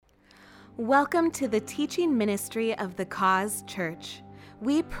Welcome to the teaching ministry of the Cause Church.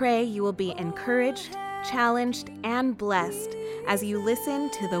 We pray you will be encouraged, challenged, and blessed as you listen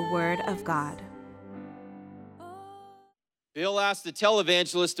to the Word of God. Bill asked the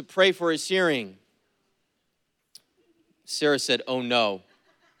televangelist to pray for his hearing. Sarah said, "Oh no."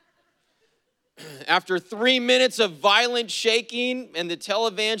 After 3 minutes of violent shaking and the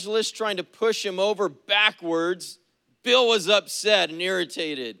televangelist trying to push him over backwards, Bill was upset and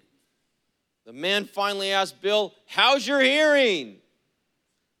irritated. The man finally asked Bill, "How's your hearing?"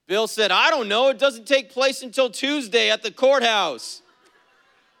 Bill said, "I don't know. It doesn't take place until Tuesday at the courthouse."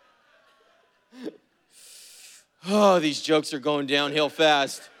 Oh, these jokes are going downhill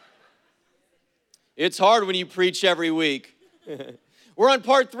fast. It's hard when you preach every week. We're on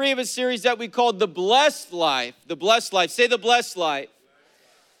part 3 of a series that we called The Blessed Life. The Blessed Life. Say the Blessed Life.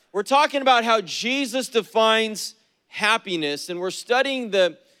 We're talking about how Jesus defines happiness, and we're studying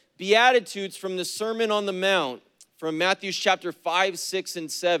the Beatitudes from the Sermon on the Mount from Matthew chapter 5, 6,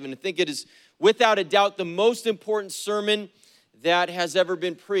 and 7. I think it is without a doubt the most important sermon that has ever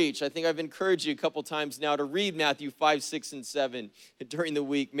been preached. I think I've encouraged you a couple times now to read Matthew 5, 6, and 7 during the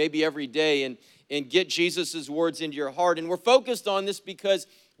week, maybe every day, and get Jesus' words into your heart. And we're focused on this because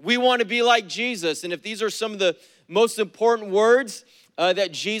we want to be like Jesus. And if these are some of the most important words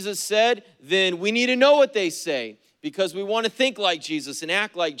that Jesus said, then we need to know what they say, because we want to think like Jesus and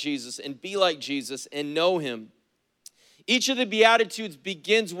act like Jesus and be like Jesus and know him. Each of the Beatitudes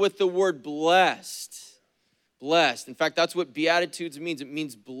begins with the word blessed. Blessed. In fact, that's what Beatitudes means. It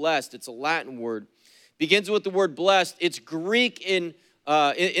means blessed. It's a Latin word. Begins with the word blessed. It's Greek in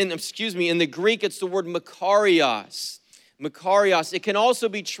the Greek, it's the word makarios. Makarios. It can also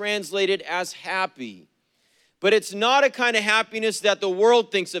be translated as happy. But it's not a kind of happiness that the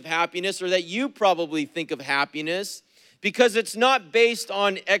world thinks of happiness, or that you probably think of happiness, because it's not based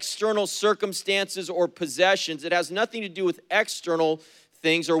on external circumstances or possessions. It has nothing to do with external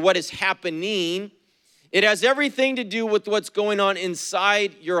things or what is happening. It has everything to do with what's going on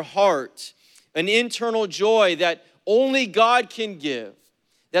inside your heart, an internal joy that only God can give,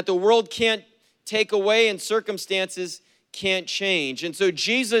 that the world can't take away and circumstances can't change. And so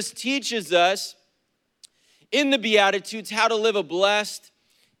Jesus teaches us in the Beatitudes how to live a blessed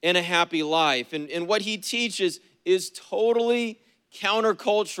and a happy life. And what he teaches is totally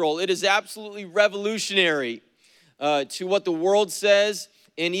countercultural. It is absolutely revolutionary to what the world says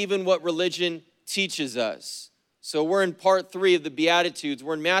and even what religion teaches us. So we're in part 3 of the Beatitudes.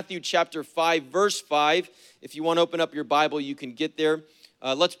 We're in Matthew chapter 5, verse 5. If you want to open up your Bible, you can get there.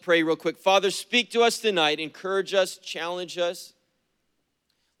 Let's pray real quick. Father, speak to us tonight. Encourage us, challenge us.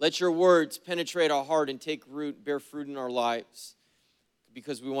 Let your words penetrate our heart and take root, bear fruit in our lives,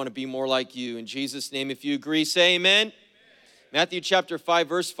 because we want to be more like you. In Jesus' name, if you agree, say amen. Amen. Matthew chapter 5,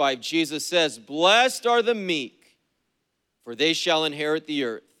 verse 5, Jesus says, "Blessed are the meek, for they shall inherit the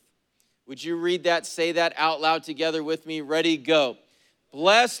earth." Would you read that, say that out loud together with me? Ready, go.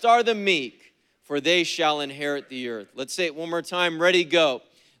 Blessed are the meek, for they shall inherit the earth. Let's say it one more time. Ready, go.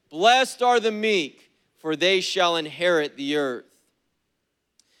 Blessed are the meek, for they shall inherit the earth.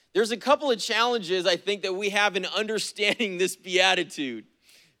 There's a couple of challenges, I think, that we have in understanding this beatitude.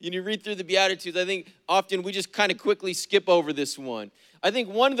 You read through the Beatitudes, I think often we just kind of quickly skip over this one. I think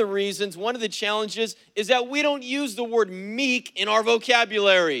one of the challenges is that we don't use the word meek in our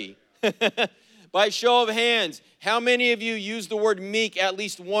vocabulary. By show of hands, how many of you used the word meek at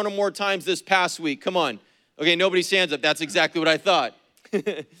least one or more times this past week? Come on. Okay, nobody's hands up. That's exactly what I thought.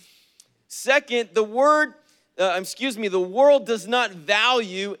 Second, the world does not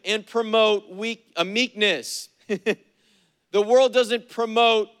value and promote meekness. The world doesn't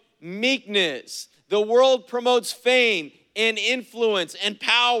promote meekness. The world promotes fame and influence and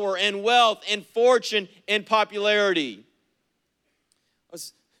power and wealth and fortune and popularity. I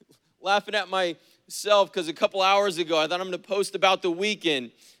was laughing at myself because a couple hours ago I thought I'm going to post about the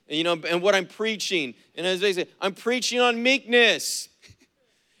weekend, and what I'm preaching. And as I say, I'm preaching on meekness.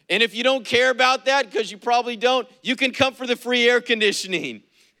 And if you don't care about that, because you probably don't, you can come for the free air conditioning.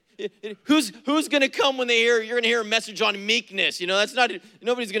 Who's going to come when you're going to hear a message on meekness? Nobody's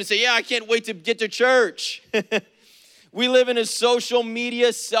going to say, "Yeah, I can't wait to get to church." We live in a social media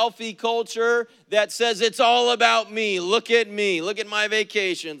selfie culture that says it's all about me. Look at me. Look at my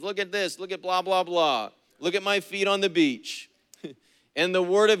vacations. Look at this. Look at blah, blah, blah. Look at my feet on the beach. And the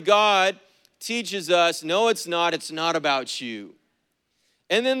Word of God teaches us, no, it's not. It's not about you.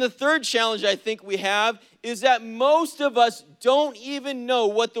 And then the third challenge I think we have is that most of us don't even know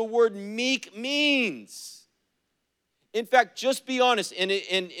what the word meek means. In fact, just be honest,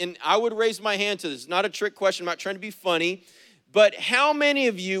 and I would raise my hand to this. It's not a trick question. I'm not trying to be funny. But how many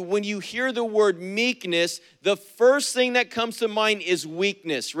of you, when you hear the word meekness, the first thing that comes to mind is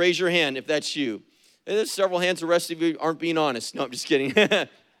weakness? Raise your hand if that's you. There's several hands. The rest of you aren't being honest. No, I'm just kidding.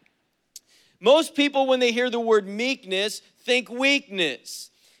 Most people, when they hear the word meekness, think weakness.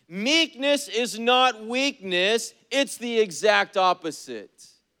 Meekness is not weakness. It's the exact opposite.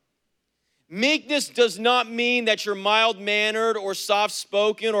 Meekness does not mean that you're mild-mannered or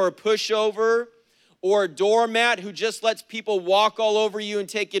soft-spoken or a pushover or a doormat who just lets people walk all over you and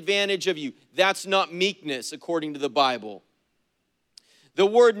take advantage of you. That's not meekness according to the Bible. The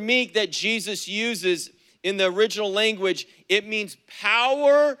word meek that Jesus uses in the original language, it means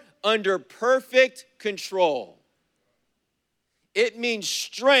power under perfect control. It means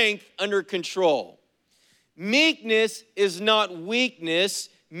strength under control. Meekness is not weakness.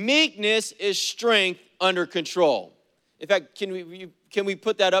 Meekness is strength under control. In fact, can we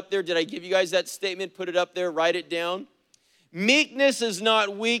put that up there? Did I give you guys that statement? Put it up there, write it down. Meekness is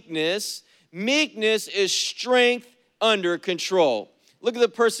not weakness. Meekness is strength under control. Look at the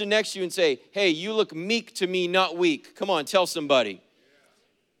person next to you and say, hey, you look meek to me, not weak. Come on, tell somebody.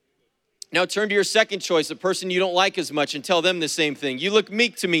 Now turn to your second choice, the person you don't like as much, and tell them the same thing. You look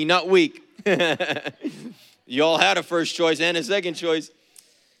meek to me, not weak. You all had a first choice and a second choice.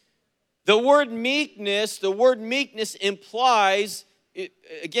 The word meekness implies,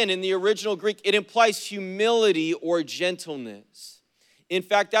 again, in the original Greek, it implies humility or gentleness. In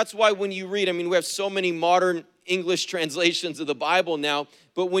fact, that's why when you read, we have so many modern English translations of the Bible now,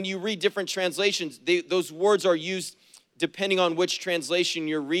 but when you read different translations, those words are used depending on which translation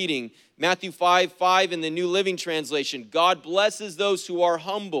you're reading. Matthew 5:5 in the New Living Translation, God blesses those who are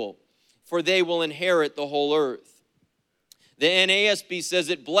humble, for they will inherit the whole earth. The NASB says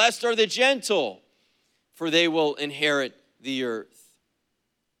it, blessed are the gentle, for they will inherit the earth.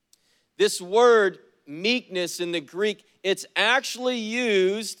 This word meekness in the Greek, it's actually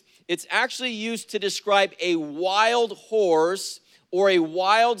used to describe a wild horse or a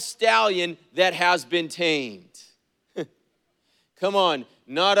wild stallion that has been tamed. Come on,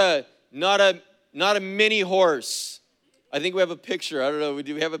 not a mini horse. I think we have a picture. I don't know,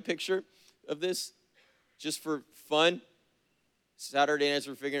 do we have a picture of this? Just for fun? Saturday nights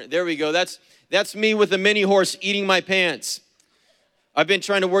we're figuring it. There we go. That's me with a mini horse eating my pants. I've been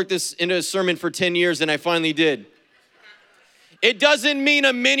trying to work this into a sermon for 10 years and I finally did. It doesn't mean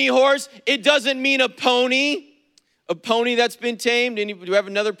a mini horse. It doesn't mean a pony. A pony that's been tamed. Do we have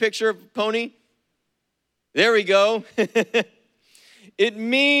another picture of a pony? There we go. It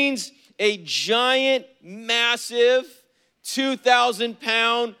means a giant, massive,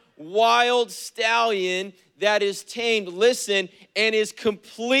 2,000-pound wild stallion that is tamed, listen, and is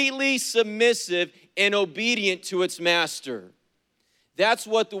completely submissive and obedient to its master. That's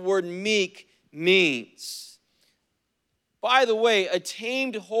what the word meek means. By the way, a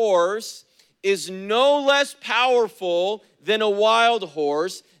tamed horse is no less powerful than a wild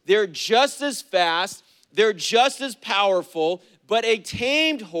horse. They're just as fast, they're just as powerful, but a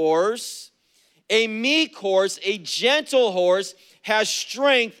tamed horse, a meek horse, a gentle horse has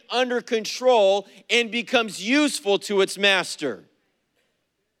strength under control and becomes useful to its master.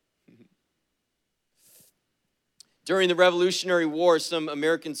 During the Revolutionary War, some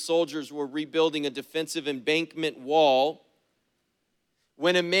American soldiers were rebuilding a defensive embankment wall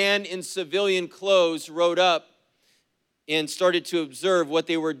when a man in civilian clothes rode up and started to observe what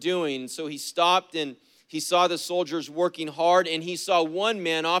they were doing. So he stopped and he saw the soldiers working hard, and he saw one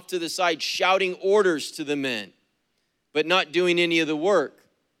man off to the side shouting orders to the men, but not doing any of the work,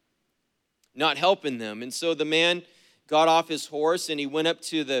 not helping them. And so the man got off his horse and he went up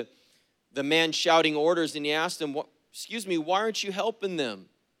to the man shouting orders and he asked him, excuse me, why aren't you helping them?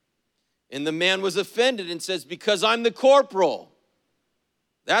 And the man was offended and says, because I'm the corporal.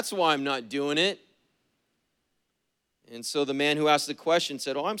 That's why I'm not doing it. And so the man who asked the question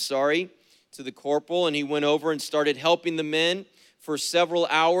said, I'm sorry, to the corporal, and he went over and started helping the men for several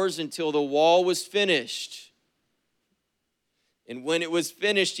hours until the wall was finished. And when it was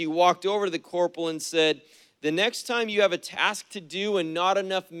finished, he walked over to the corporal and said, the next time you have a task to do and not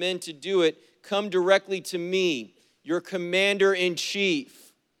enough men to do it, come directly to me, your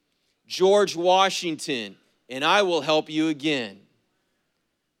commander-in-chief, George Washington, and I will help you again.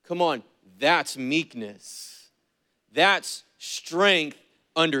 Come on, that's meekness. That's strength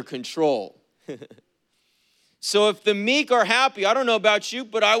under control. So if the meek are happy, I don't know about you,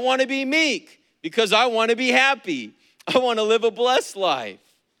 but I want to be meek because I want to be happy. I want to live a blessed life.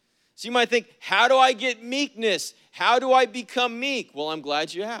 So you might think, how do I get meekness? How do I become meek? Well, I'm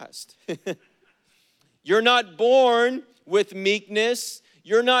glad you asked. You're not born with meekness.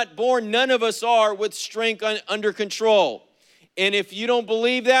 You're not born, none of us are, with strength under control. And if you don't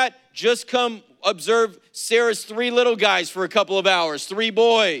believe that, just come observe Sarah's 3 little guys for a couple of hours, 3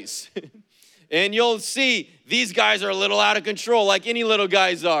 boys. And you'll see these guys are a little out of control, like any little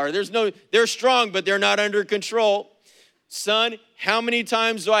guys are. They're strong, but they're not under control. Son, how many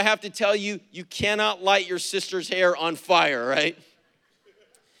times do I have to tell you, you cannot light your sister's hair on fire, right?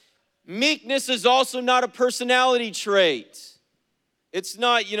 Meekness is also not a personality trait. It's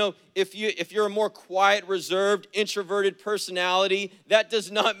not, if you're a more quiet, reserved, introverted personality, that does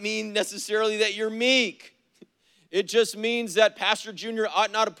not mean necessarily that you're meek. It just means that Pastor Junior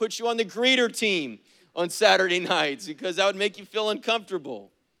ought not to put you on the greeter team on Saturday nights because that would make you feel uncomfortable.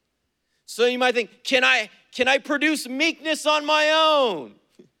 So you might think, can I produce meekness on my own?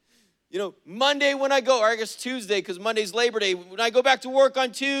 Monday when I go, or I guess Tuesday, because Monday's Labor Day, when I go back to work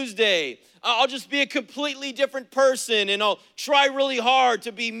on Tuesday, I'll just be a completely different person and I'll try really hard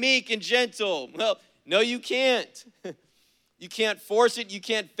to be meek and gentle. Well, no, you can't. You can't force it. You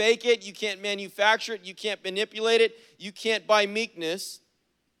can't fake it. You can't manufacture it. You can't manipulate it. You can't buy meekness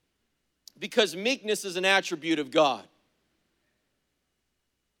because meekness is an attribute of God.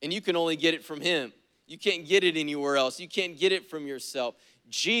 And you can only get it from Him. You can't get it anywhere else. You can't get it from yourself.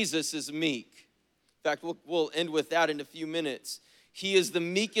 Jesus is meek. In fact, we'll end with that in a few minutes. He is the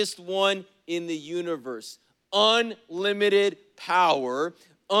meekest one in the universe. Unlimited power,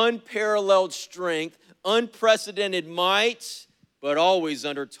 unparalleled strength, unprecedented might, but always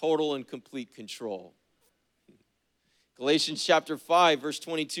under total and complete control. Galatians chapter 5, verse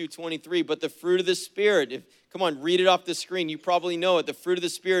 22, 23, but the fruit of the Spirit, come on, read it off the screen. You probably know it. The fruit of the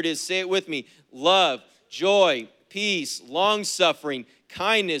Spirit is, say it with me, love, joy, peace, long-suffering,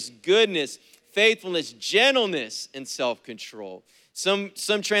 kindness, goodness, faithfulness, gentleness, and self-control. Some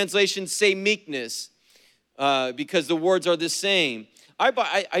translations say meekness because the words are the same.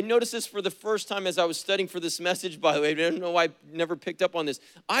 I noticed this for the first time as I was studying for this message, by the way. I don't know why I never picked up on this.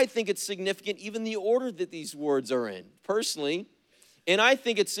 I think it's significant, even the order that these words are in, personally. And I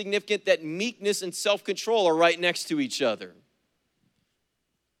think it's significant that meekness and self-control are right next to each other.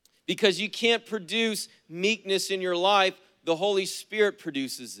 Because you can't produce meekness in your life, the Holy Spirit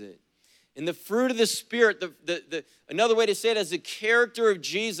produces it. And the fruit of the Spirit, another way to say it as the character of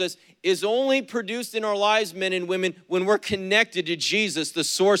Jesus, is only produced in our lives, men and women, when we're connected to Jesus, the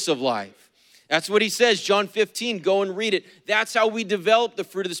source of life. That's what he says, John 15, go and read it. That's how we develop the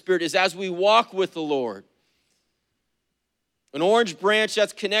fruit of the Spirit, is as we walk with the Lord. An orange branch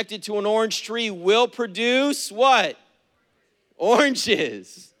that's connected to an orange tree will produce what?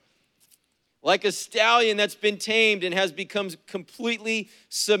 Oranges. Like a stallion that's been tamed and has become completely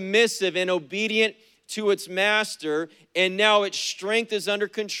submissive and obedient to its master, and now its strength is under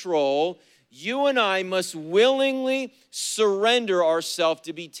control, you and I must willingly surrender ourselves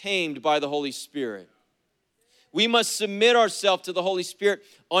to be tamed by the Holy Spirit. We must submit ourselves to the Holy Spirit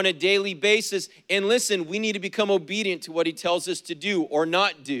on a daily basis. And listen, we need to become obedient to what He tells us to do or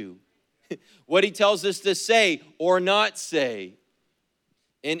not do, what He tells us to say or not say.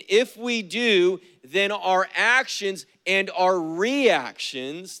 And if we do, then our actions and our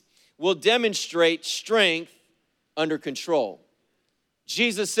reactions will demonstrate strength under control.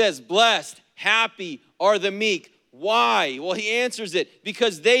 Jesus says, blessed, happy are the meek. Why? Well, He answers it,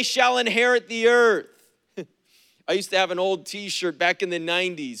 because they shall inherit the earth. I used to have an old t-shirt back in the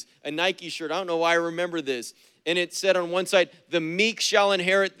 90s, a Nike shirt. I don't know why I remember this. And it said on one side, the meek shall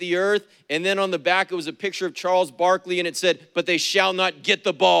inherit the earth. And then on the back, it was a picture of Charles Barkley, and it said, but they shall not get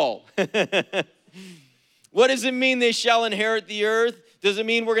the ball. What does it mean they shall inherit the earth? Does it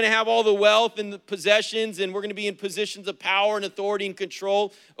mean we're going to have all the wealth and the possessions and we're going to be in positions of power and authority and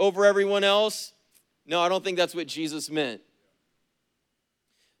control over everyone else? No, I don't think that's what Jesus meant.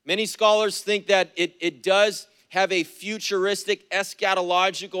 Many scholars think that it does have a futuristic,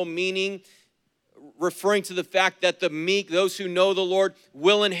 eschatological meaning, referring to the fact that the meek, those who know the Lord,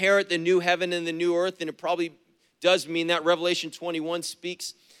 will inherit the new heaven and the new earth. And it probably does mean that. Revelation 21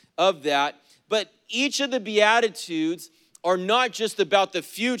 speaks of that. But each of the Beatitudes are not just about the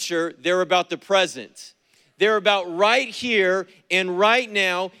future, they're about the present. They're about right here and right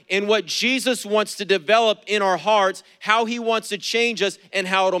now and what Jesus wants to develop in our hearts, how He wants to change us, and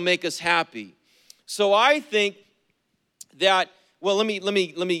how it'll make us happy. So I think that, well, let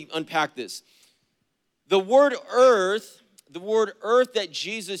me unpack this. The word earth that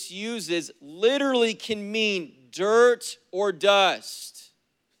Jesus uses literally can mean dirt or dust.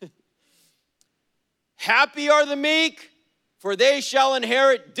 Happy are the meek, for they shall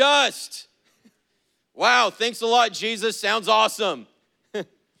inherit dust. Wow, thanks a lot, Jesus. Sounds awesome.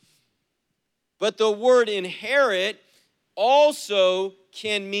 But the word inherit also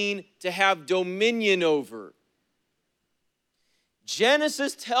can mean to have dominion over.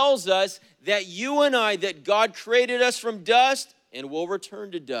 Genesis tells us that you and I, that God created us from dust and will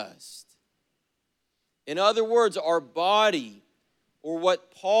return to dust. In other words, our body, or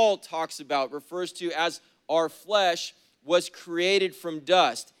what Paul talks about, refers to as our flesh, was created from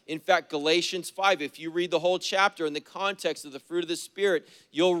dust. In fact, Galatians 5, if you read the whole chapter in the context of the fruit of the Spirit,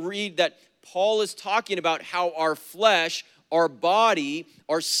 you'll read that Paul is talking about how our flesh, our body,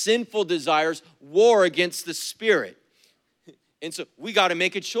 our sinful desires war against the Spirit. And so we got to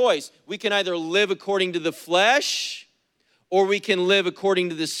make a choice. We can either live according to the flesh or we can live according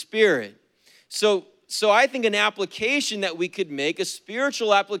to the Spirit. So I think an application that we could make, a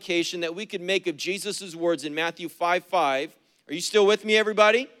spiritual application that we could make of Jesus' words in Matthew 5:5. Are you still with me,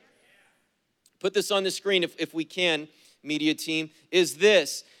 everybody? Put this on the screen if we can, media team, is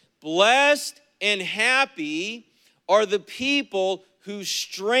this. Blessed and happy are the people whose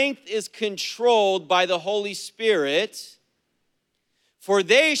strength is controlled by the Holy Spirit, for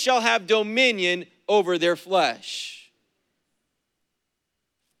they shall have dominion over their flesh.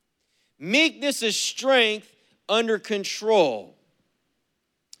 Meekness is strength under control.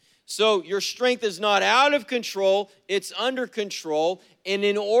 So your strength is not out of control, it's under control. And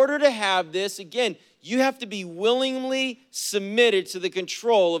in order to have this, again, you have to be willingly submitted to the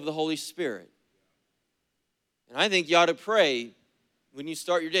control of the Holy Spirit. And I think you ought to pray when you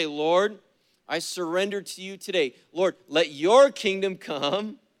start your day, Lord, I surrender to you today. Lord, let your kingdom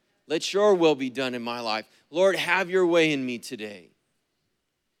come. Let your will be done in my life. Lord, have your way in me today.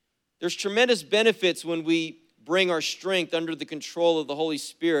 There's tremendous benefits when we bring our strength under the control of the Holy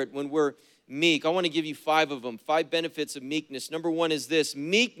Spirit, when we're meek. I want to give you 5 of them, 5 benefits of meekness. Number 1 is this: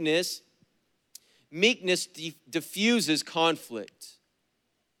 meekness diffuses conflict.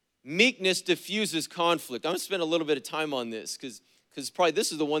 Meekness diffuses conflict. I'm going to spend a little bit of time on this because probably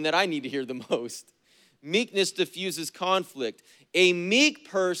this is the one that I need to hear the most. Meekness diffuses conflict. A meek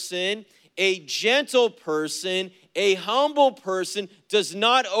person, a gentle person, a humble person does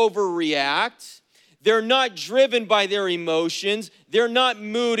not overreact. They're not driven by their emotions. They're not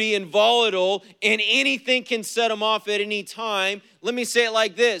moody and volatile, and anything can set them off at any time. Let me say it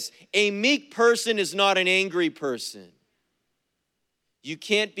like this. A meek person is not an angry person. You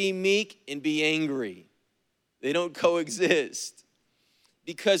can't be meek and be angry. They don't coexist.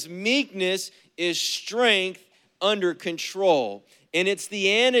 Because meekness is strength under control, and it's the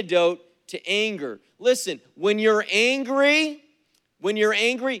antidote to anger. Listen, when you're angry,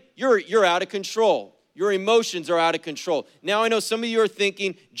 you're out of control. Your emotions are out of control. Now I know some of you are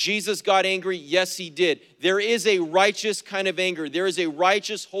thinking, Jesus got angry. Yes, he did. There is a righteous kind of anger. There is a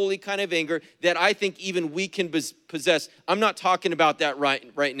righteous, holy kind of anger that I think even we can possess. I'm not talking about that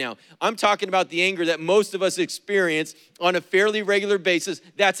right now. I'm talking about the anger that most of us experience on a fairly regular basis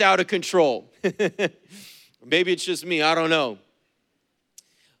that's out of control. Maybe it's just me. I don't know.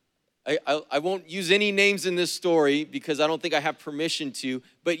 I won't use any names in this story because I don't think I have permission to,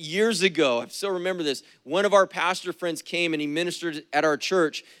 but years ago, I still remember this, one of our pastor friends came and he ministered at our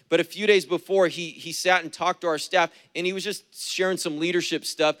church, but a few days before, he sat and talked to our staff, and he was just sharing some leadership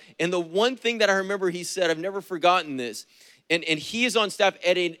stuff, and the one thing that I remember he said, I've never forgotten this, and he is on staff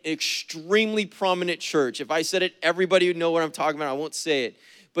at an extremely prominent church. If I said it, everybody would know what I'm talking about. I won't say it,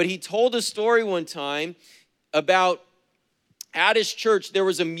 but he told a story one time about at his church, there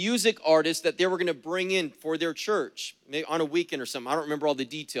was a music artist that they were going to bring in for their church, maybe on a weekend or something. I don't remember all the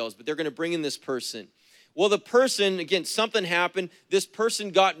details, but they're going to bring in this person. Well, the person, again, something happened. This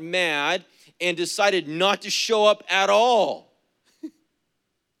person got mad and decided not to show up at all.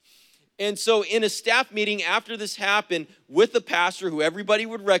 And so in a staff meeting after this happened with the pastor, who everybody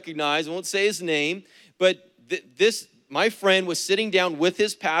would recognize, I won't say his name, but my friend was sitting down with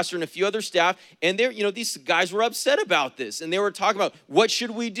his pastor and a few other staff, and these guys were upset about this, and they were talking about, what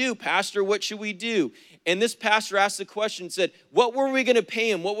should we do, pastor, what should we do? And this pastor asked the question, said, what were we going to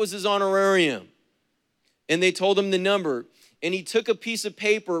pay him? What was his honorarium? And they told him the number, and he took a piece of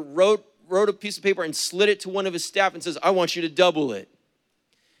paper, wrote a piece of paper and slid it to one of his staff and says, I want you to double it.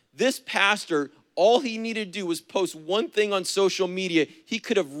 This pastor, all he needed to do was post one thing on social media. He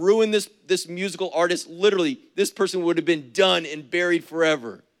could have ruined this musical artist. Literally, this person would have been done and buried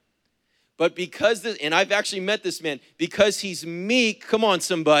forever. But and I've actually met this man, because he's meek, come on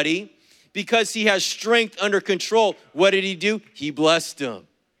somebody, because he has strength under control, what did he do? He blessed him.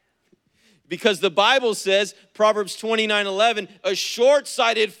 Because the Bible says, Proverbs 29:11, a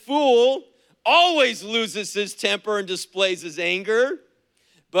short-sighted fool always loses his temper and displays his anger,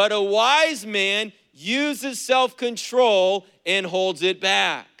 but a wise man uses self-control and holds it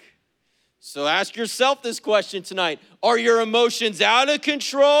back. So ask yourself this question tonight. Are your emotions out of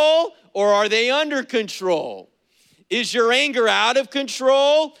control or are they under control? Is your anger out of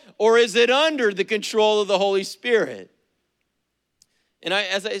control, or is it under the control of the Holy Spirit? And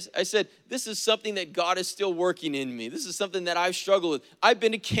as I said, this is something that God is still working in me. This is something that I've struggled with. I've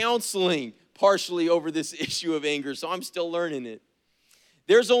been to counseling partially over this issue of anger, so I'm still learning it.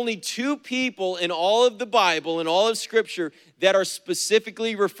 There's only 2 people in all of the Bible, in all of Scripture, that are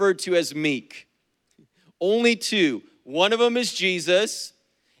specifically referred to as meek. Only 2. One of them is Jesus,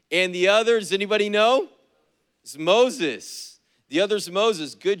 and the other, does anybody know? It's Moses. The other's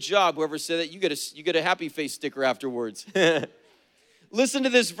Moses. Good job, whoever said that. You get a happy face sticker afterwards. Listen to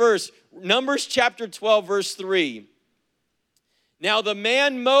this verse, Numbers chapter 12, verse 3. Now the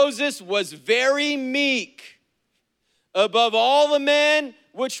man Moses was very meek above all the men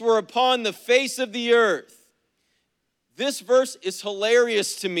which were upon the face of the earth. This verse is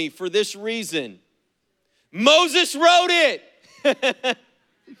hilarious to me for this reason. Moses wrote it,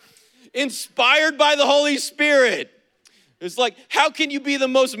 inspired by the Holy Spirit. It's like, how can you be the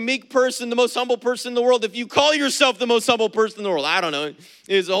most meek person, the most humble person in the world if you call yourself the most humble person in the world? I don't know.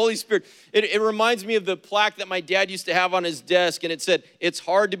 It's the Holy Spirit. It reminds me of the plaque that my dad used to have on his desk, and it said, it's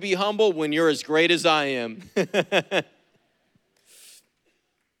hard to be humble when you're as great as I am.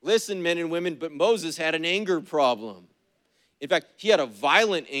 Listen, men and women, but Moses had an anger problem. In fact, he had a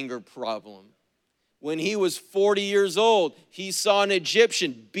violent anger problem. When he was 40 years old, he saw an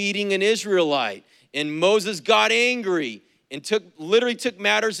Egyptian beating an Israelite, and Moses got angry and literally took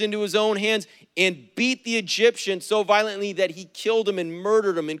matters into his own hands and beat the Egyptian so violently that he killed him and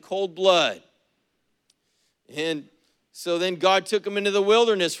murdered him in cold blood. And so then God took him into the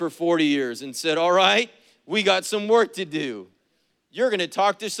wilderness for 40 years and said, all right, we got some work to do. You're going to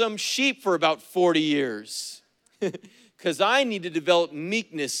talk to some sheep for about 40 years because I need to develop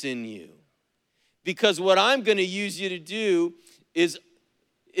meekness in you. Because what I'm going to use you to do is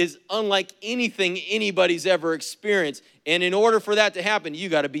unlike anything anybody's ever experienced. And in order for that to happen, you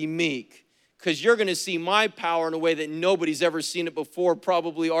got to be meek. Because you're going to see my power in a way that nobody's ever seen it before,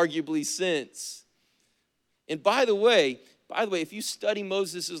 probably arguably since. And by the way, if you study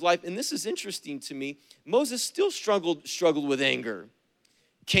Moses' life, and this is interesting to me, Moses still struggled with anger.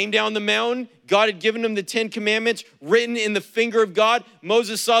 Came down the mountain, God had given him the 10 commandments written in the finger of God.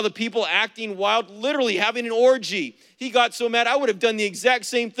 Moses saw the people acting wild, literally having an orgy. He got so mad, I would have done the exact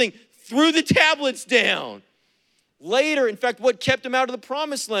same thing, threw the tablets down. Later, in fact, what kept him out of the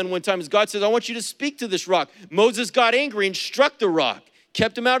promised land one time is God says, I want you to speak to this rock. Moses got angry and struck the rock,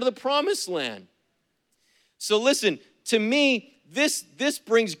 kept him out of the promised land. So listen, to me, this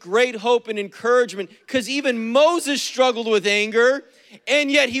brings great hope and encouragement because even Moses struggled with anger,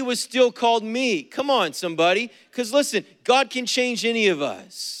 and yet he was still called meek. Come on, somebody. Because listen, God can change any of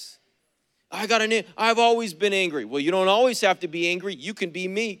us. I've always been angry. Well, you don't always have to be angry. You can be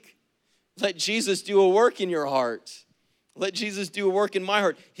meek. Let Jesus do a work in your heart. Let Jesus do a work in my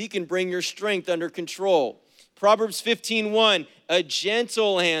heart. He can bring your strength under control. Proverbs 15:1, a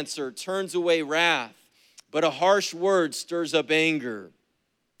gentle answer turns away wrath, but a harsh word stirs up anger.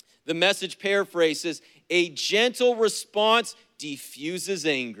 The Message paraphrase says, a gentle response diffuses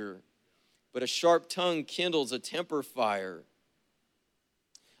anger, but a sharp tongue kindles a temper fire.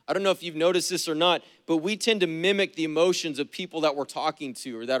 I don't know if you've noticed this or not, but we tend to mimic the emotions of people that we're talking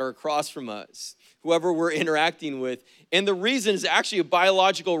to or that are across from us, whoever we're interacting with. And the reason is actually a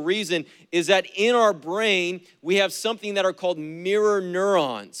biological reason, is that in our brain, we have something that are called mirror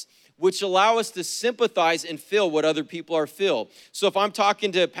neurons, which allow us to sympathize and feel what other people are feeling. So if I'm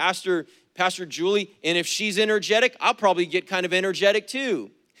talking to Pastor Julie, and if she's energetic, I'll probably get kind of energetic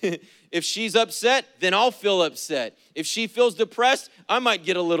too. If she's upset, then I'll feel upset. If she feels depressed, I might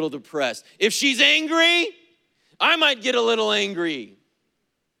get a little depressed. If she's angry, I might get a little angry.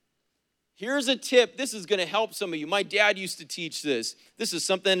 Here's a tip. This is going to help some of you. My dad used to teach this. This is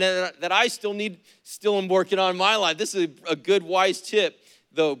something that I still am working on in my life. This is a good, wise tip,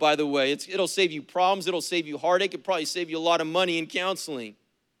 though, by the way. It'll save you problems. It'll save you heartache. It'll probably save you a lot of money in counseling.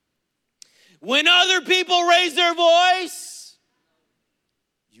 When other people raise their voice,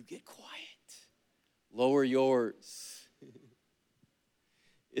 you get quiet. Lower yours.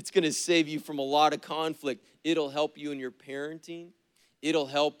 It's going to save you from a lot of conflict. It'll help you in your parenting. It'll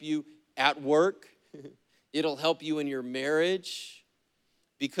help you at work. It'll help you in your marriage.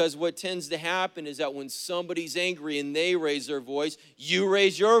 Because what tends to happen is that when somebody's angry and they raise their voice, you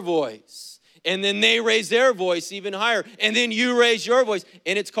raise your voice. And then they raise their voice even higher. And then you raise your voice.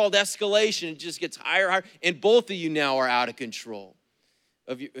 And it's called escalation. It just gets higher, higher. And both of you now are out of control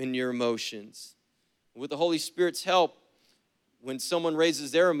in your emotions. With the Holy Spirit's help, when someone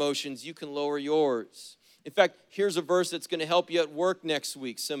raises their emotions, you can lower yours. In fact, here's a verse that's going to help you at work next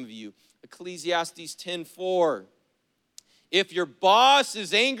week, some of you. Ecclesiastes 10:4. If your boss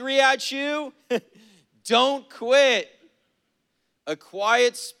is angry at you, don't quit. A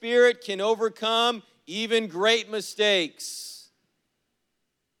quiet spirit can overcome even great mistakes.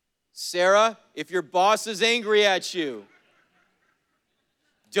 Sarah, if your boss is angry at you,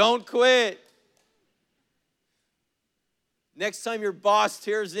 don't quit. Next time your boss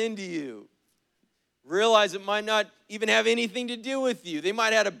tears into you, realize it might not even have anything to do with you. They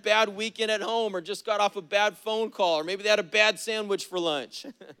might have had a bad weekend at home or just got off a bad phone call, or maybe they had a bad sandwich for lunch.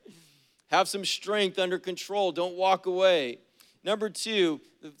 Have some strength under control. Don't walk away. Number 2,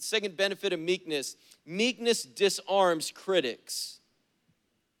 the second benefit of meekness. Meekness disarms critics.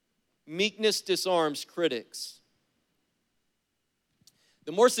 Meekness disarms critics.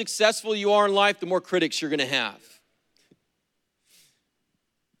 The more successful you are in life, the more critics you're going to have.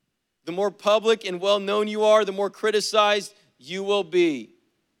 The more public and well-known you are, the more criticized you will be.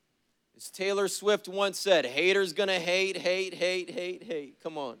 As Taylor Swift once said, haters gonna hate, hate, hate, hate, hate.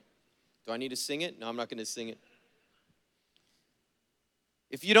 Come on. Do I need to sing it? No, I'm not gonna sing it.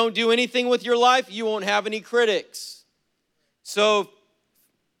 If you don't do anything with your life, you won't have any critics. So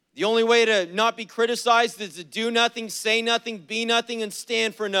the only way to not be criticized is to do nothing, say nothing, be nothing, and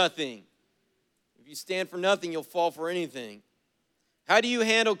stand for nothing. If you stand for nothing, you'll fall for anything. How do you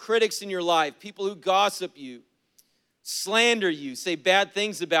handle critics in your life? People who gossip you, slander you, say bad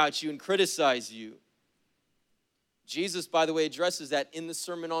things about you, and criticize you. Jesus, by the way, addresses that in the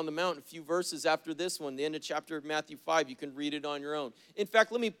Sermon on the Mount, a few verses after this one, the end of chapter of Matthew 5. You can read it on your own. In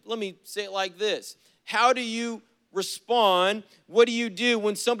fact, let me say it like this. How do you respond? What do you do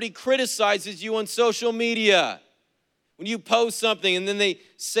when somebody criticizes you on social media? When you post something and then they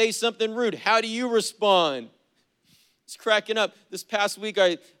say something rude, how do you respond? It's cracking up. This past week,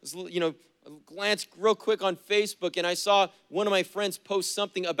 I was, glanced real quick on Facebook, and I saw one of my friends post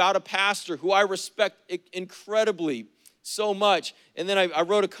something about a pastor who I respect incredibly so much. And then I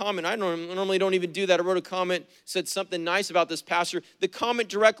wrote a comment. I normally don't even do that. I wrote a comment, said something nice about this pastor. The comment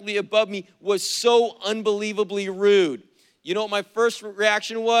directly above me was so unbelievably rude. You know what my first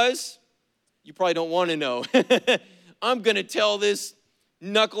reaction was? You probably don't want to know. I'm going to tell this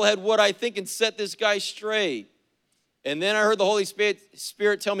knucklehead what I think and set this guy straight. And then I heard the Holy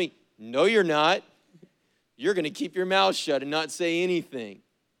Spirit tell me, no, you're not. You're going to keep your mouth shut and not say anything.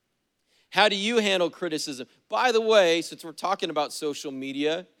 How do you handle criticism? By the way, since we're talking about social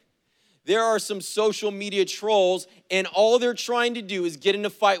media, there are some social media trolls, and all they're trying to do is get in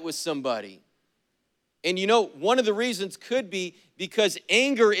a fight with somebody. And one of the reasons could be because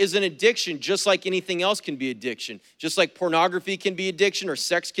anger is an addiction, just like anything else can be addiction. Just like pornography can be addiction, or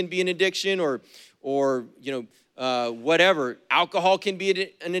sex can be an addiction, or whatever. Alcohol can be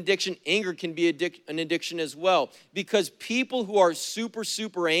an addiction. Anger can be an addiction as well. Because people who are super,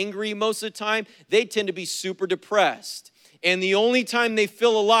 super angry most of the time, they tend to be super depressed. And the only time they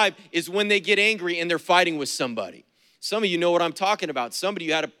feel alive is when they get angry and they're fighting with somebody. Some of you know what I'm talking about. Some of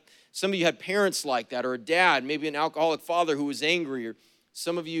you had parents like that, or a dad, maybe an alcoholic father who was angry. Or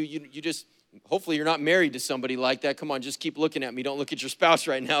some of you just, hopefully you're not married to somebody like that. Come on, just keep looking at me. Don't look at your spouse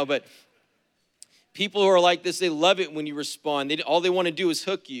right now, but people who are like this, they love it when you respond. All they want to do is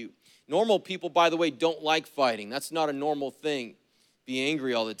hook you. Normal people, by the way, don't like fighting. That's not a normal thing. Be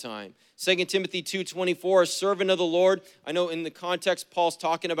angry all the time. 2 Timothy 2:24, a servant of the Lord. I know in the context, Paul's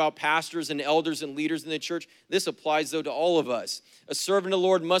talking about pastors and elders and leaders in the church. This applies, though, to all of us. A servant of the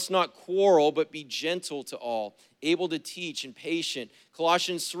Lord must not quarrel, but be gentle to all, able to teach and patient.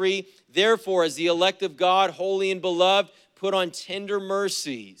 Colossians 3, therefore, as the elect of God, holy and beloved, put on tender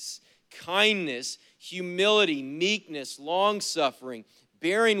mercies, kindness, humility, meekness, long-suffering,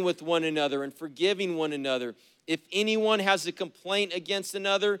 bearing with one another and forgiving one another. If anyone has a complaint against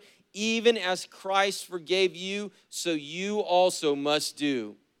another, even as Christ forgave you, so you also must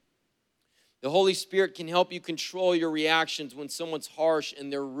do. The Holy Spirit can help you control your reactions when someone's harsh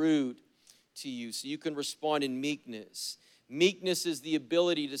and they're rude to you, so you can respond in meekness. Meekness is the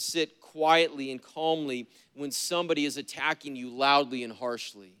ability to sit quietly and calmly when somebody is attacking you loudly and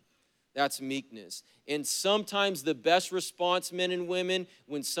harshly. That's meekness. And sometimes the best response, men and women,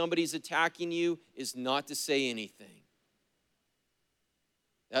 when somebody's attacking you is not to say anything.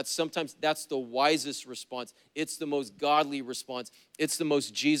 That's the wisest response. It's the most godly response. It's the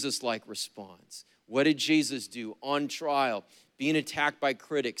most Jesus-like response. What did Jesus do on trial? Being attacked by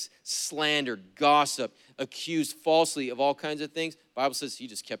critics, slandered, gossiped, accused falsely of all kinds of things. The Bible says he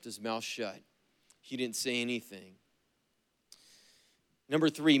just kept his mouth shut. He didn't say anything. Number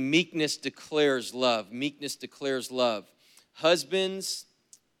 3, meekness declares love. Meekness declares love. Husbands,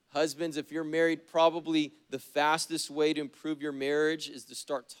 if you're married, probably the fastest way to improve your marriage is to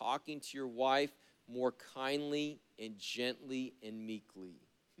start talking to your wife more kindly and gently and meekly.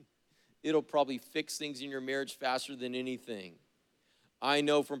 It'll probably fix things in your marriage faster than anything. I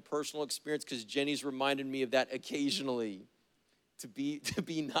know from personal experience, because Jenny's reminded me of that occasionally, to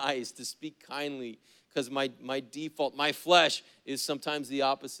be nice, to speak kindly, because my default, my flesh is sometimes the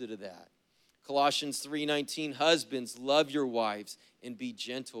opposite of that. Colossians 3:19, husbands, love your wives and be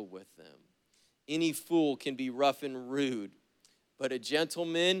gentle with them. Any fool can be rough and rude, but a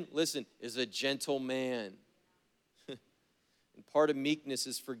gentleman, listen, is a gentle man. And part of meekness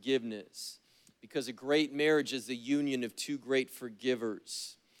is forgiveness, because a great marriage is the union of two great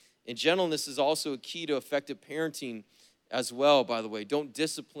forgivers. And gentleness is also a key to effective parenting as well, by the way. Don't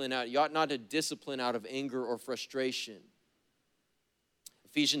discipline out. You ought not to discipline out of anger or frustration.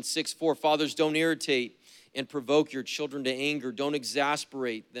 Ephesians 6:4, fathers, don't irritate and provoke your children to anger. Don't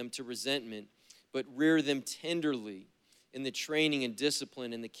exasperate them to resentment, but rear them tenderly in the training and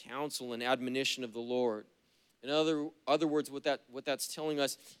discipline and the counsel and admonition of the Lord. In other words, what that's telling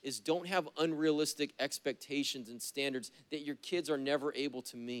us is don't have unrealistic expectations and standards that your kids are never able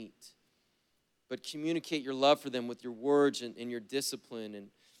to meet. But communicate your love for them with your words and your discipline,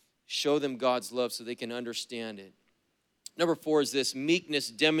 and show them God's love so they can understand it. Number 4 is this: meekness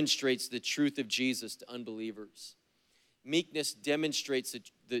demonstrates the truth of Jesus to unbelievers. Meekness demonstrates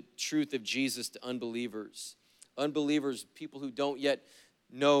the truth of Jesus to unbelievers. Unbelievers, people who don't yet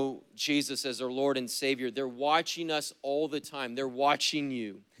know Jesus as their Lord and Savior, they're watching us all the time. They're watching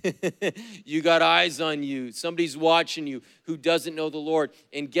you. You got eyes on you. Somebody's watching you who doesn't know the Lord.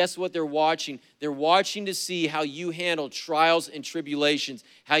 And guess what they're watching? They're watching to see how you handle trials and tribulations,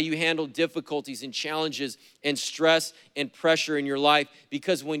 how you handle difficulties and challenges and stress and pressure in your life.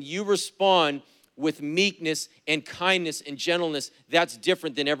 Because when you respond with meekness and kindness and gentleness, that's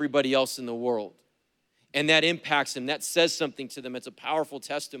different than everybody else in the world. And that impacts them. That says something to them. It's a powerful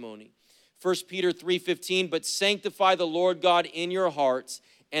testimony. 1 Peter 3:15, but sanctify the Lord God in your hearts,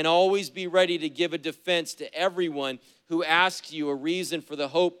 and always be ready to give a defense to everyone who asks you a reason for the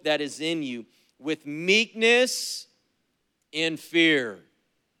hope that is in you, with meekness and fear.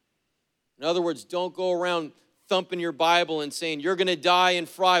 In other words, don't go around thumping your Bible and saying, you're going to die and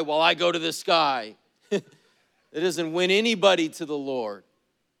fry while I go to the sky. It doesn't win anybody to the Lord.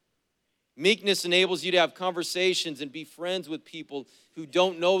 Meekness enables you to have conversations and be friends with people who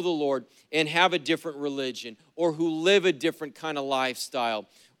don't know the Lord and have a different religion, or who live a different kind of lifestyle,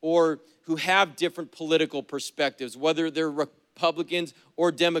 or who have different political perspectives, whether they're Republicans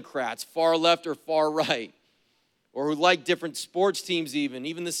or Democrats, far left or far right, or who like different sports teams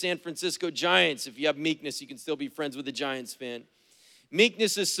even the San Francisco Giants. If you have meekness, you can still be friends with a Giants fan.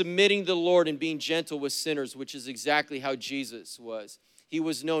 Meekness is submitting to the Lord and being gentle with sinners, which is exactly how Jesus was. He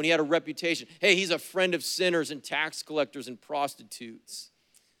was known. He had a reputation. Hey, he's a friend of sinners and tax collectors and prostitutes,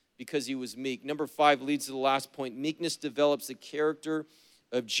 because he was meek. Number 5 leads to the last point. Meekness develops the character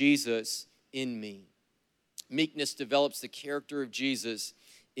of Jesus in me. Meekness develops the character of Jesus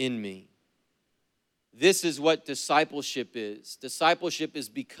in me. This is what discipleship is. Discipleship is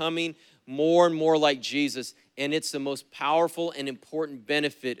becoming more and more like Jesus, and it's the most powerful and important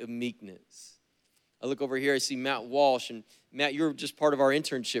benefit of meekness. I look over here, I see Matt Walsh, and Matt, you were just part of our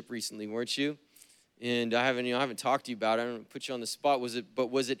internship recently, weren't you? And I haven't talked to you about it. I don't put you on the spot. Was it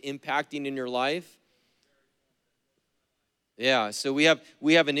impacting in your life? Yeah, so we have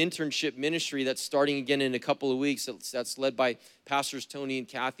an internship ministry that's starting again in a couple of weeks. That's led by Pastors Tony and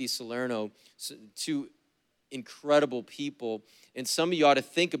Kathy Salerno, two incredible people. And some of you ought to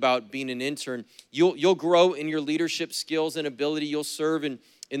think about being an intern. You'll grow in your leadership skills and ability. You'll serve in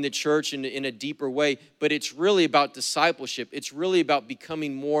the church in a deeper way, but it's really about discipleship. It's really about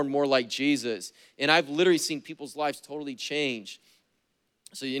becoming more and more like Jesus. And I've literally seen people's lives totally change.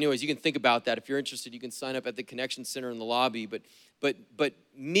 So anyways, you can think about that. If you're interested, you can sign up at the Connection Center in the lobby. But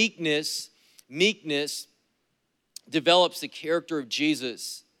meekness develops the character of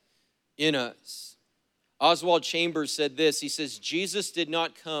Jesus in us. Oswald Chambers said this. He says, Jesus did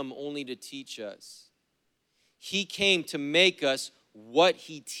not come only to teach us. He came to make us what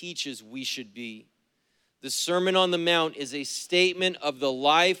he teaches we should be. The Sermon on the Mount is a statement of the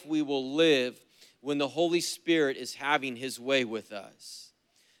life we will live when the Holy Spirit is having his way with us.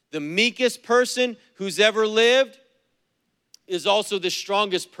 The meekest person who's ever lived is also the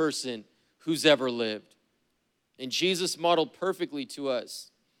strongest person who's ever lived. And Jesus modeled perfectly to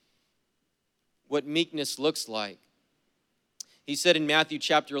us what meekness looks like. He said in Matthew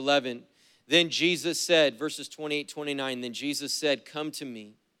chapter 11, then Jesus said, verses 28, 29, then Jesus said, come to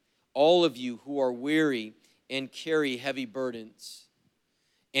me, all of you who are weary and carry heavy burdens,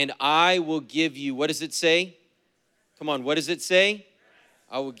 and I will give you, what does it say? Come on, what does it say?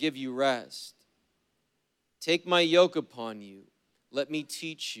 I will give you rest. Take my yoke upon you. Let me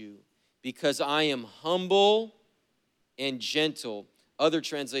teach you, because I am humble and gentle. Other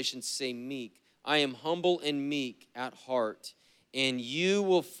translations say meek. I am humble and meek at heart, and you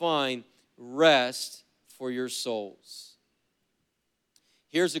will find rest for your souls.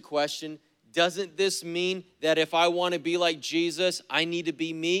 Here's a question. Doesn't this mean that if I want to be like Jesus, I need to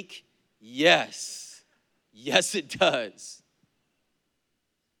be meek? Yes. Yes, it does.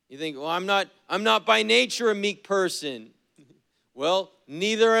 You think, well, I'm not by nature a meek person. Well,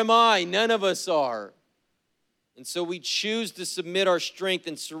 neither am I. None of us are. And so we choose to submit our strength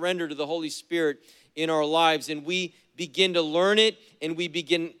and surrender to the Holy Spirit in our lives, and we begin to learn it, and we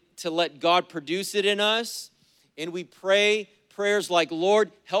begin to let God produce it in us, and we pray prayers like,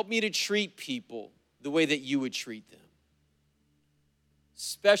 Lord, help me to treat people the way that you would treat them.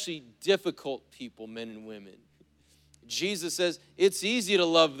 Especially difficult people, men and women. Jesus says, it's easy to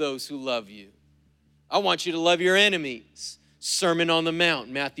love those who love you. I want you to love your enemies. Sermon on the Mount,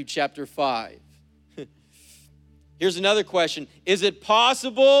 Matthew chapter 5. Here's another question. Is it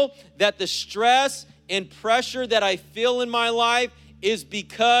possible that the stress and pressure that I feel in my life is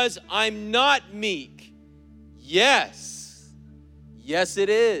because I'm not meek? Yes. Yes, it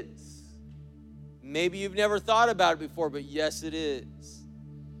is. Maybe you've never thought about it before, but yes, it is.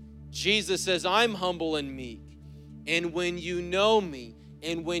 Jesus says, I'm humble and meek. And when you know me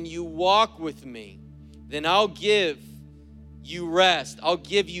and when you walk with me, then I'll give you rest. I'll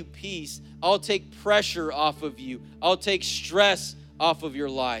give you peace. I'll take pressure off of you. I'll take stress off of your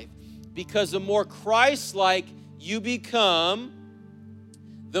life. Because the more Christ-like you become,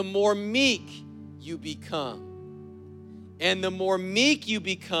 the more meek you become. And the more meek you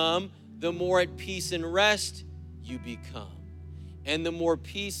become, the more at peace and rest you become. And the more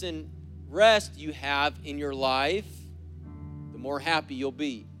peace and rest you have in your life, the more happy you'll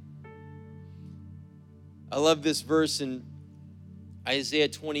be. I love this verse in Isaiah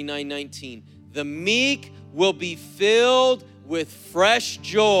 29:19. The meek will be filled with fresh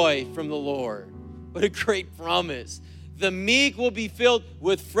joy from the Lord. What a great promise. The meek will be filled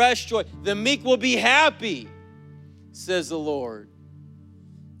with fresh joy. The meek will be happy, says the Lord.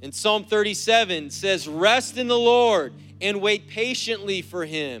 And Psalm 37 says, rest in the Lord and wait patiently for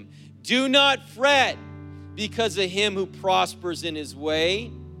him. Do not fret because of him who prospers in his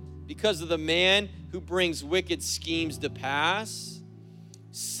way, because of the man who brings wicked schemes to pass.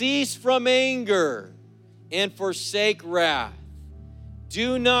 Cease from anger and forsake wrath.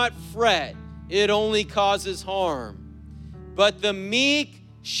 Do not fret, it only causes harm. But the meek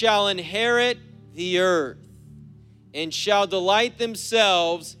shall inherit the earth and shall delight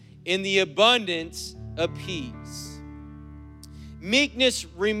themselves in the abundance of peace. Meekness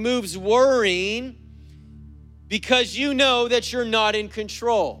removes worrying because you know that you're not in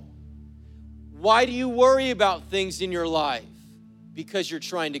control. Why do you worry about things in your life? Because you're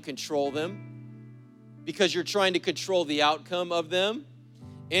trying to control them. Because you're trying to control the outcome of them.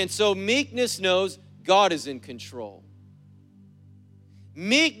 And so meekness knows God is in control.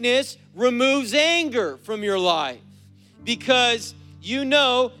 Meekness removes anger from your life because you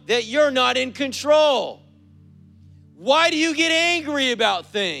know that you're not in control. Why do you get angry about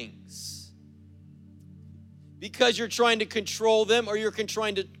things? Because you're trying to control them, or you're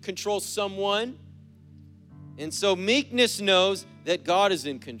trying to control someone. And so meekness knows that God is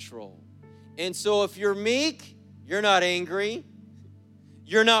in control. And so if you're meek, you're not angry,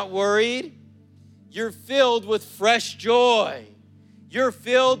 you're not worried, you're filled with fresh joy. You're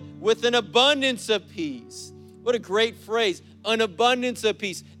filled with an abundance of peace. What a great phrase, an abundance of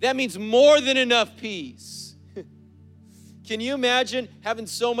peace. That means more than enough peace. Can you imagine having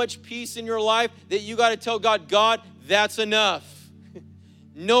so much peace in your life that you got to tell God, God, that's enough.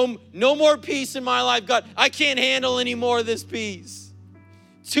 No more peace in my life, God. I can't handle any more of this peace.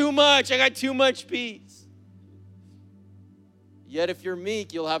 Too much. I got too much peace. Yet if you're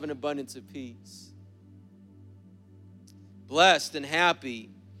meek, you'll have an abundance of peace. Blessed and happy,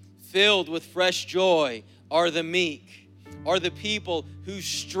 filled with fresh joy are the meek, are the people whose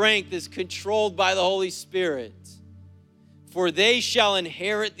strength is controlled by the Holy Spirit. For they shall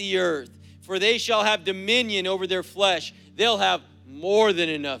inherit the earth, for they shall have dominion over their flesh. They'll have more than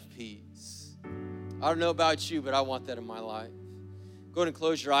enough peace. I don't know about you, but I want that in my life. Go ahead and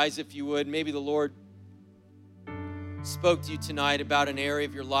close your eyes if you would. Maybe the Lord spoke to you tonight about an area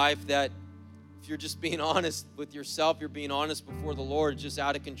of your life that, if you're just being honest with yourself, you're being honest before the Lord, it's just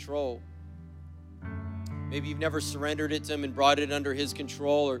out of control. Maybe you've never surrendered it to Him and brought it under His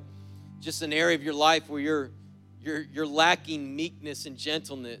control, or just an area of your life where you're lacking meekness and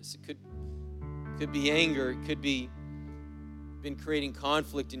gentleness. It could be anger. It could be been creating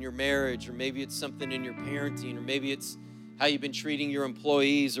conflict in your marriage, or maybe it's something in your parenting, or maybe it's how you've been treating your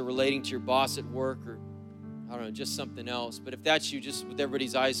employees or relating to your boss at work, or I don't know, just something else. But if that's you, just with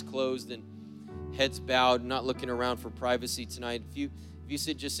everybody's eyes closed and heads bowed, not looking around for privacy tonight, if you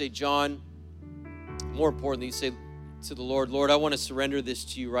said, just say, John, more importantly, you say to the Lord, Lord, I want to surrender this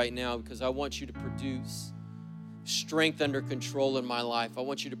to you right now because I want you to produce strength under control in my life. I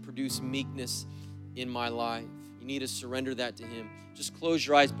want you to produce meekness in my life. You need to surrender that to him. Just close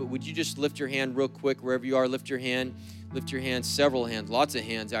your eyes, but would you just lift your hand real quick wherever you are? Lift your hand, several hands, lots of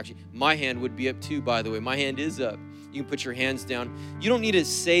hands actually. My hand would be up too, by the way. My hand is up. You can put your hands down. You don't need to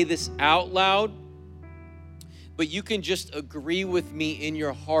say this out loud, but you can just agree with me in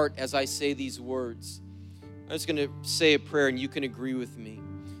your heart as I say these words. I'm just going to say a prayer and you can agree with me.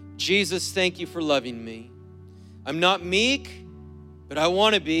 Jesus, thank you for loving me. I'm not meek, but I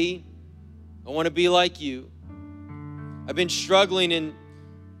want to be. I want to be like you. I've been struggling in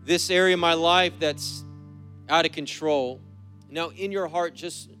this area of my life that's out of control. Now, in your heart,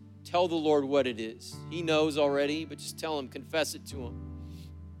 just tell the Lord what it is. He knows already, but just tell him, confess it to him.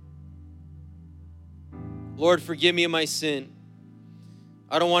 Lord, forgive me of my sin.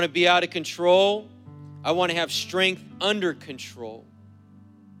 I don't want to be out of control. I want to have strength under control.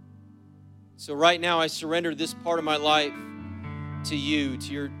 So right now, I surrender this part of my life to you,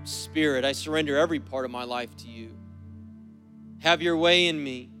 to your Spirit. I surrender every part of my life to you. Have your way in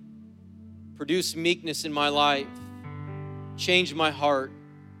me. Produce meekness in my life. Change my heart.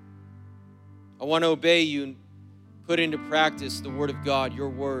 I want to obey you and put into practice the Word of God, your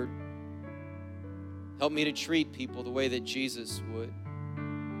Word. Help me to treat people the way that Jesus would.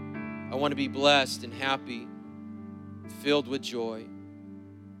 I want to be blessed and happy, filled with joy.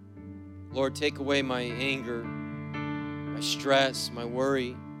 Lord, take away my anger, my stress, my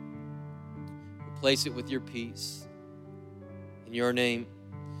worry. Replace it with your peace. In your name,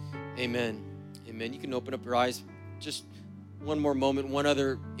 amen. Amen. You can open up your eyes. Just one more moment, one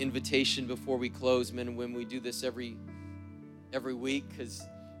other invitation before we close, men and women. We do this every week because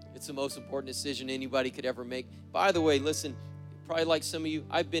it's the most important decision anybody could ever make. By the way, listen, probably like some of you,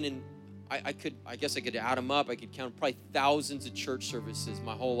 I've been in, I guess I could add them up. I could count probably thousands of church services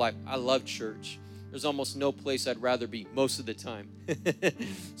my whole life. I love church. There's almost no place I'd rather be most of the time.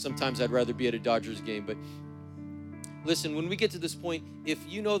 Sometimes I'd rather be at a Dodgers game, but listen, when we get to this point, if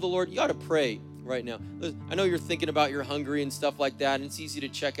you know the Lord, you ought to pray right now. Listen, I know you're thinking about you're hungry and stuff like that, and it's easy to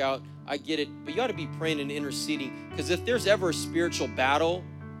check out. I get it, but you ought to be praying and interceding, because if there's ever a spiritual battle,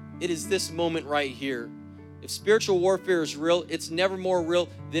 it is this moment right here. If spiritual warfare is real, it's never more real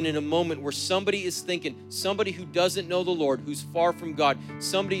than in a moment where somebody is thinking, somebody who doesn't know the Lord, who's far from God,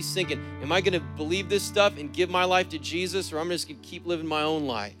 somebody's thinking, am I going to believe this stuff and give my life to Jesus, or I'm just going to keep living my own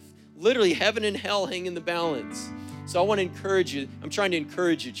life? Literally, heaven and hell hang in the balance. So I want to encourage you. I'm trying to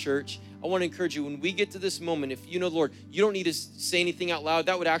encourage you, church. I want to encourage you, when we get to this moment, if you know the Lord, you don't need to say anything out loud.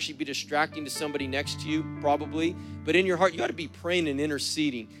 That would actually be distracting to somebody next to you, probably. But in your heart, you got to be praying and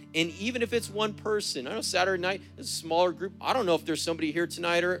interceding. And even if it's one person, I know Saturday night is a smaller group. I don't know if there's somebody here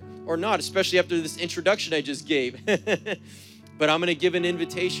tonight or not, especially after this introduction I just gave. But I'm going to give an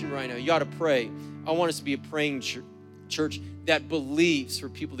invitation right now. You got to pray. I want us to be a praying church that believes for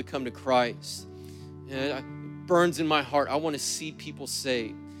people to come to Christ. And it burns in my heart. I want to see people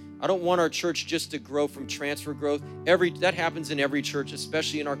saved. I don't want our church just to grow from transfer growth. That happens in every church,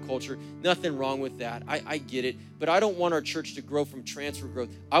 especially in our culture. Nothing wrong with that. I get it. But I don't want our church to grow from transfer growth.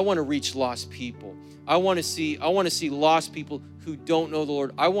 I want to reach lost people. I want to see lost people who don't know the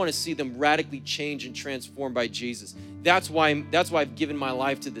Lord. I want to see them radically changed and transformed by Jesus. That's why I've given my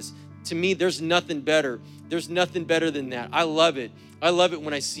life to this. To me, there's nothing better. There's nothing better than that. I love it. I love it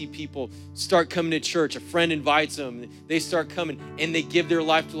when I see people start coming to church. A friend invites them. They start coming and they give their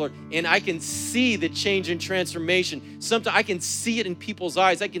life to the Lord. And I can see the change and transformation. Sometimes I can see it in people's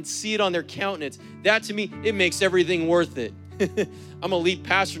eyes. I can see it on their countenance. That to me, it makes everything worth it. I'm a lead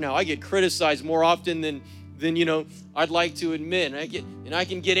pastor now. I get criticized more often than I'd like to admit. And I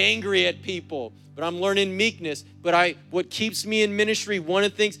can get angry at people. But I'm learning meekness. But what keeps me in ministry, one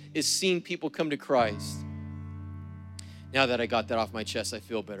of the things, is seeing people come to Christ. Now that I got that off my chest, I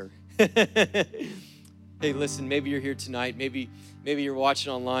feel better. Hey, listen, maybe you're here tonight. Maybe you're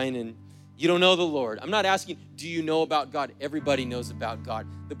watching online and you don't know the Lord. I'm not asking, do you know about God? Everybody knows about God.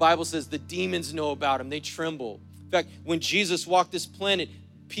 The Bible says the demons know about him. They tremble. In fact, when Jesus walked this planet,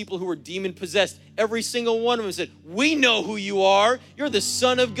 people who were demon-possessed, every single one of them said, we know who you are. You're the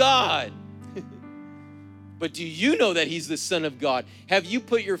Son of God. but do you know that he's the Son of God? Have you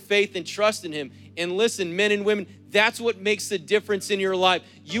put your faith and trust in him? And listen, men and women, that's what makes the difference in your life.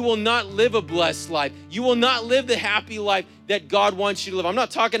 You will not live a blessed life. You will not live the happy life that God wants you to live. I'm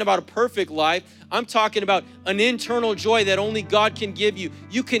not talking about a perfect life. I'm talking about an internal joy that only God can give you.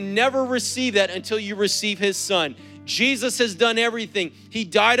 You can never receive that until you receive his Son. Jesus has done everything. He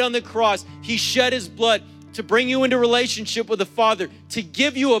died on the cross. He shed his blood to bring you into relationship with the Father, to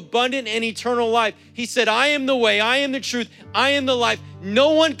give you abundant and eternal life. He said, I am the way, I am the truth, I am the life.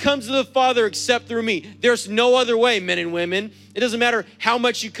 No one comes to the Father except through me. There's no other way, men and women. It doesn't matter how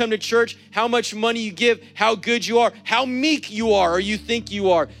much you come to church, how much money you give, how good you are, how meek you are or you think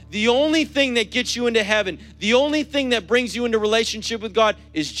you are. The only thing that gets you into heaven, the only thing that brings you into relationship with God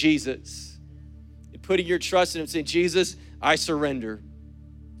is Jesus. And putting your trust in him, saying, Jesus, I surrender.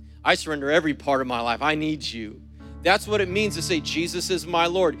 I surrender every part of my life. I need you. That's what it means to say, Jesus is my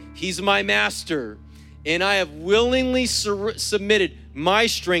Lord. He's my master. And I have willingly submitted my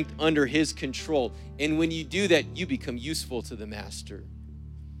strength under his control. And when you do that, you become useful to the master.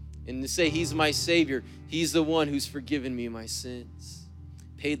 And to say he's my Savior, he's the one who's forgiven me my sins,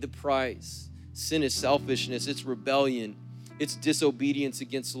 paid the price. Sin is selfishness, it's rebellion, it's disobedience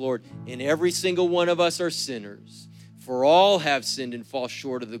against the Lord. And every single one of us are sinners. For all have sinned and fall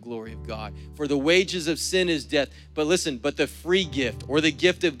short of the glory of God. For the wages of sin is death. But listen, but the free gift or the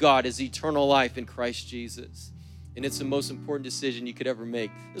gift of God is eternal life in Christ Jesus. And it's the most important decision you could ever make.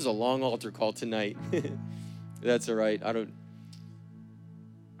 This is a long altar call tonight. That's all right.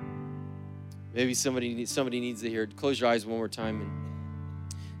 Maybe somebody needs to hear it. Close your eyes one more time. And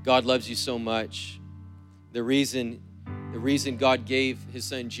God loves you so much. The reason God gave his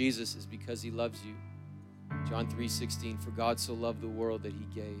son Jesus is because he loves you. John 3:16, for God so loved the world that he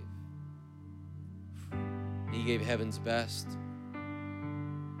gave. He gave heaven's best.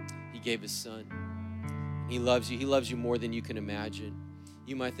 He gave his son. He loves you. He loves you more than you can imagine.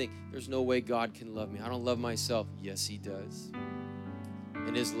 You might think, there's no way God can love me. I don't love myself. Yes, he does.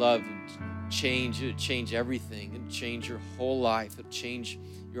 And his love would change everything. It'd change your whole life. It'd change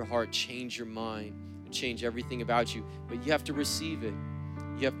your heart, change your mind, it'd change everything about you. But you have to receive it.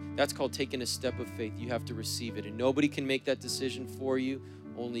 That's called taking a step of faith. You have to receive it. And nobody can make that decision for you.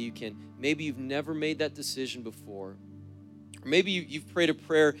 Only you can. Maybe you've never made that decision before. Or maybe you've prayed a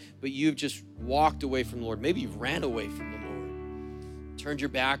prayer, but you've just walked away from the Lord. Maybe you've ran away from the Lord. Turned your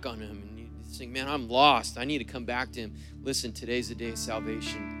back on him. And you think, man, I'm lost. I need to come back to him. Listen, today's the day of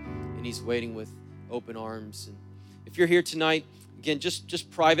salvation. And he's waiting with open arms. And if you're here tonight, again, just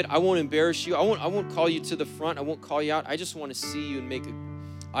private. I won't embarrass you. I won't call you to the front. I won't call you out. I just want to see you and make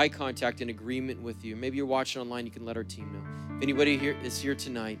eye contact and agreement with you. Maybe you're watching online, you can let our team know. If anybody here is here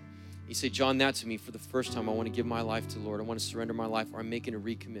tonight, you say, John, that's me for the first time. I want to give my life to the Lord. I want to surrender my life, or I'm making a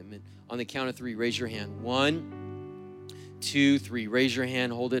recommitment. On the count of 3, raise your hand. 1, 2, 3. Raise your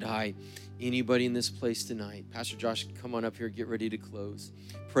hand, hold it high. Anybody in this place tonight? Pastor Josh, come on up here, get ready to close.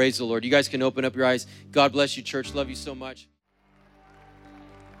 Praise the Lord. You guys can open up your eyes. God bless you, church. Love you so much.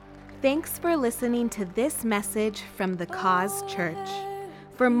 Thanks for listening to this message from The Cause Church.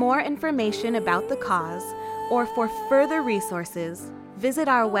 For more information about The Cause, or for further resources, visit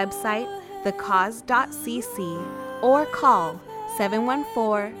our website, thecause.cc, or call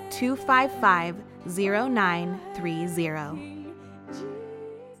 714-255-0930.